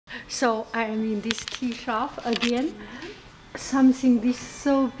So I am in this tea shop again. Something this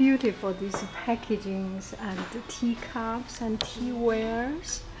so beautiful, these packagings and teacups and tea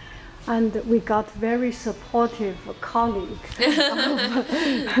wares. And we got very supportive colleague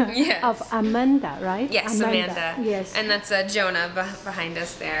yes. of Amanda, right? Yes, Amanda. Yes. And that's Jonah behind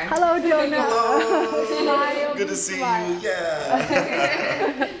us there. Hello, Jonah. Hello. Smile, Good to see smile. you.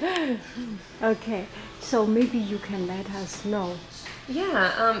 Yeah. Okay, so maybe you can let us know.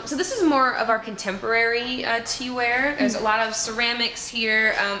 Yeah, so this is more of our contemporary teaware. There's a lot of ceramics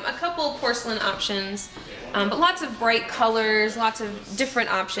here, a couple porcelain options, but lots of bright colors, lots of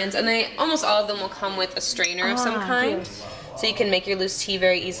different options, and almost all of them will come with a strainer of some kind, yes. so you can make your loose tea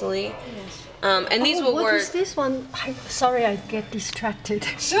very easily. Yes. And these will what work. What is this one? Sorry, I get distracted.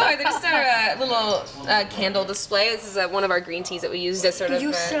 Sure, they're just our little candle display. This is one of our green teas that we used as sort Do of.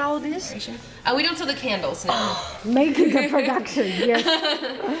 you sell this? We don't sell the candles now. Making the production, yes.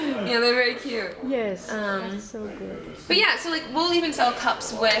 Yeah, they're very cute. Yes, that's so good. But yeah, so like we'll even sell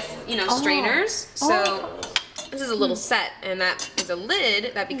cups with strainers. So this is a little set, and that is a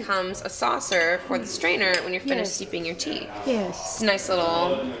lid that becomes a saucer for the strainer when you're finished steeping your tea. Yes. It's a nice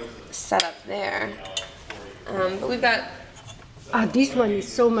little setup there. But we've got. This one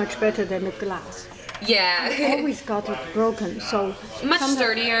is so much better than the glass. Yeah. I always got it broken, so much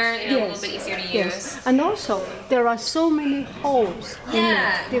sturdier, a little bit easier to use. Yes, and also there are so many holes.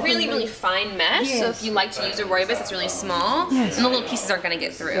 Yeah, in really fine mesh. Yes. So if you like to use a rooibos, it's really small, yes. and the little pieces aren't going to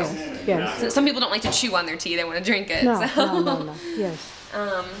get through. Yes. Yes. So some people don't like to chew on their tea; they want to drink it. No, so. no. Yes.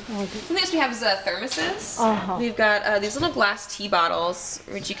 Something else we have is thermoses. We've got these little glass tea bottles,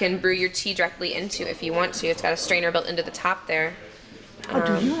 which you can brew your tea directly into if you want to. It's got a strainer built into the top there.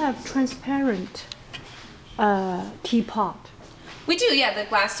 Do you have transparent teapot? We do, yeah, the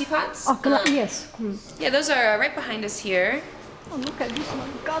glass teapots. Yes. Yeah, those are right behind us here. Oh, look at this one.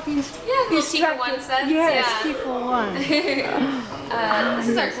 God, these. Yeah, little tea for one sets. Yes, yeah. tea for one. This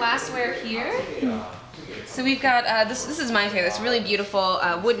is our glassware here. So we've got, this is my favorite, this really beautiful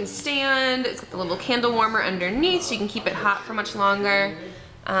wooden stand. It's got the little candle warmer underneath so you can keep it hot for much longer.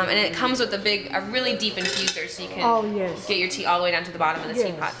 And it comes with a really deep infuser so you can get your tea all the way down to the bottom of the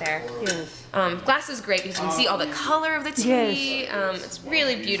teapot there. Yes. Glass is great because you can see all the color of the tea. Yes. It's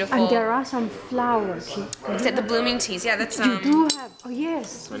really beautiful. And there are some flower tea. Except the blooming teas, yeah, that's You do have,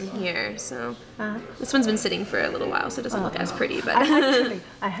 yes. this one here. So this one's been sitting for a little while, so it doesn't look as pretty. But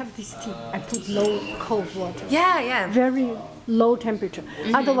I have this tea. I put low cold water. yeah. Very low temperature.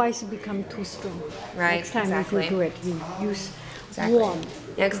 Otherwise, it becomes too strong. Right, Next time exactly. if you do it, you use warm.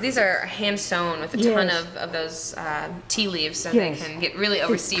 Yeah, because these are hand sewn with a ton of those tea leaves, so they can get really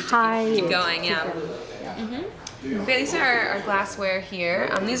oversteeped if you keep going. Yeah. Okay, these are our glassware here.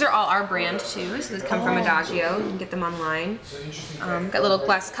 These are all our brand too, so these come from Adagio. You can get them online. Got little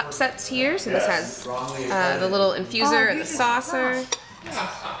glass cup sets here. So this has the little infuser and the saucer,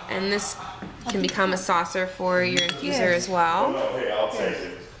 and this can become a saucer for your infuser as well.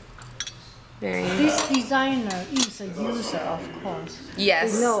 This designer is a user, of course.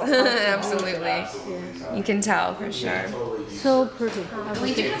 Yes, No, absolutely. Yes. You can tell for sure. So pretty.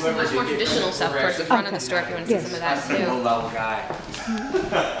 We do have some much more traditional stuff towards the front of the store if you want to see some of that too. Low-level guy.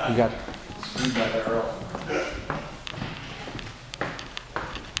 You got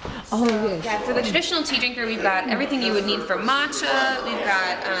Oh yes. Yeah, for the traditional tea drinker, we've got everything you would need for matcha. We've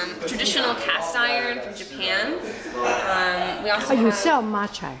got traditional cast iron from Japan. We also You have, sell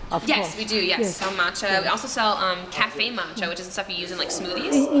matcha, of yes, course. we do. Yes, sell matcha. We also sell cafe matcha, which is the stuff you use in like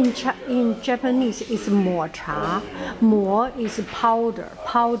smoothies. In Japanese, it's mo cha. Mo is powder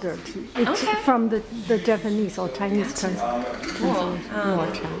tea. It's from the Japanese or Chinese translation. Mo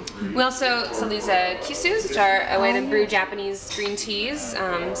cha. We also sell these kisus, which are a way to brew Japanese green teas,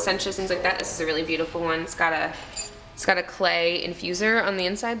 senchas, things like that. This is a really beautiful one. It's got a clay infuser on the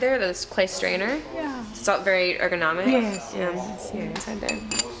inside there, this clay strainer. Yeah. It's all very ergonomic. Yes. Yeah, see here inside there.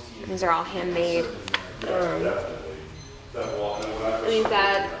 And these are all handmade. And we've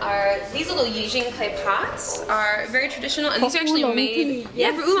got these little Yijing clay pots are very traditional, and these are actually made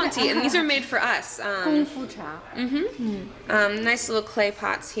for oolong tea, and these are made for us. Kung fu cha. Nice little clay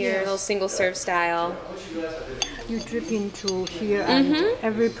pots here, little single serve style. You drip into here, and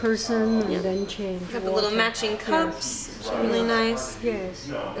every person and then change. Got the little matching cups, which are really nice. Yes.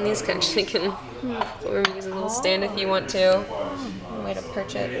 And these actually can use a little stand if you want to. A way to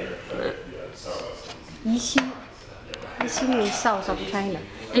perch it. Yixing is south of China.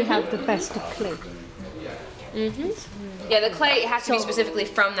 They have the best clay. Yeah, the clay has to be specifically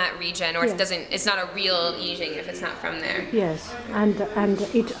from that region, or it's not a real Yijing if it's not from there. Yes, and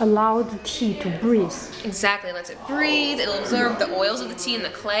it allowed the tea to breathe. Exactly, it lets it breathe, it'll absorb the oils of the tea and the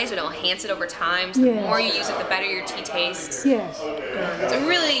clay, so it'll enhance it over time. So the more you use it, the better your tea tastes. Yes. It's a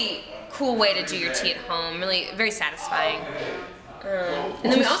really cool way to do your tea at home, really very satisfying.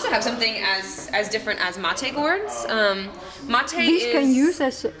 And then we also have something as different as mate gourds. These can use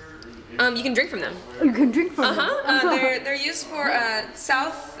as... you can drink from them. You can drink from them? They're used for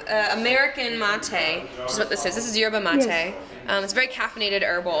South American mate, which is what this is. This is yerba mate. Yes. It's very caffeinated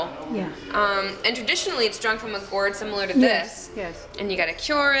herbal. Yeah. And traditionally it's drunk from a gourd similar to this. Yes. And you gotta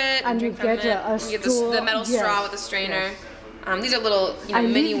cure it and drink from it. You get the metal straw with the strainer. These are little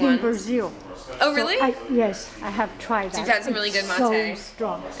mini ones. I live in Brazil. Oh really? Yes, I have tried that. So you've had some really good mate. So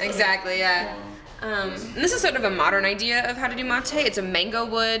strong. Exactly, yeah. And this is sort of a modern idea of how to do mate. It's a mango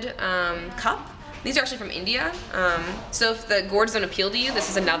wood cup. These are actually from India. So if the gourds don't appeal to you, this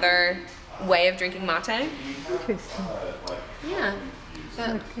is another way of drinking mate. Interesting. Yeah.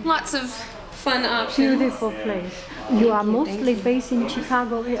 Lots of fun options. Beautiful place. You are mostly based in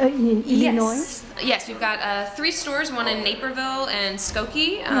Chicago, in Illinois? Yes, we've got 3 stores, one in Naperville and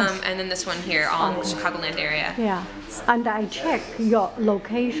Skokie, and then this one here, all in the Chicagoland area. Yeah, and I check your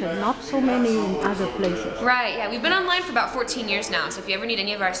location, not so many in other places. Right, yeah, we've been online for about 14 years now, so if you ever need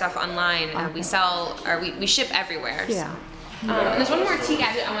any of our stuff online, we sell, or we ship everywhere. Yeah. So. And there's one more tea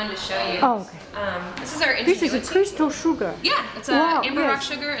gadget I wanted to show you. Oh, okay. This is our Ingenuity. This is a crystal sugar. Yeah, it's amber rock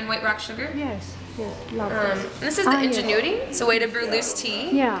sugar and white rock sugar. Yes, yes, love this. And this is the Ingenuity. It's a way to brew loose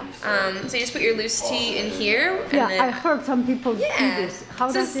tea. Yeah. So you just put your loose tea in here. Yeah, and then, I heard some people do this.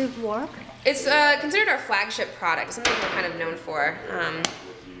 How does it work? It's considered our flagship product, something we're kind of known for.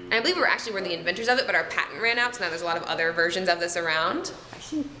 And I believe we're the inventors of it, but our patent ran out, so now there's a lot of other versions of this around. I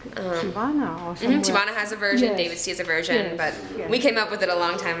think Chivana or something. Chivana has a version, David's Tea has a version, but we came up with it a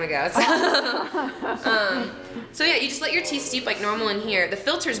long time ago. So. So yeah, you just let your tea steep like normal in here. The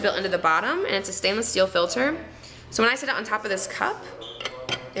filter is built into the bottom, and it's a stainless steel filter. So when I sit it on top of this cup,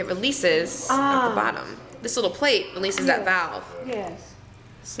 it releases at the bottom. This little plate releases that valve. Yes.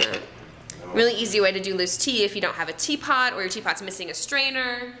 So, really easy way to do loose tea if you don't have a teapot, or your teapot's missing a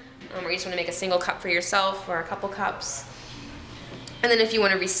strainer, or you just want to make a single cup for yourself or a couple cups. And then if you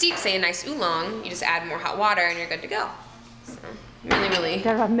want to re-steep, say a nice oolong, you just add more hot water and you're good to go. So, really.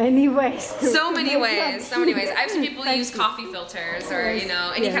 There are many ways. So many ways. I've seen people use coffee filters or,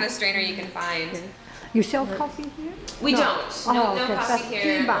 any kind of strainer you can find. Okay. You sell coffee here? We don't. No coffee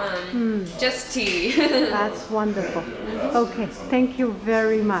here. Just tea. That's wonderful. Okay, thank you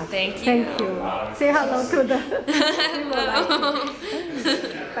very much. Thank you. Thank you. Say hello to the people.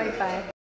 Bye-bye.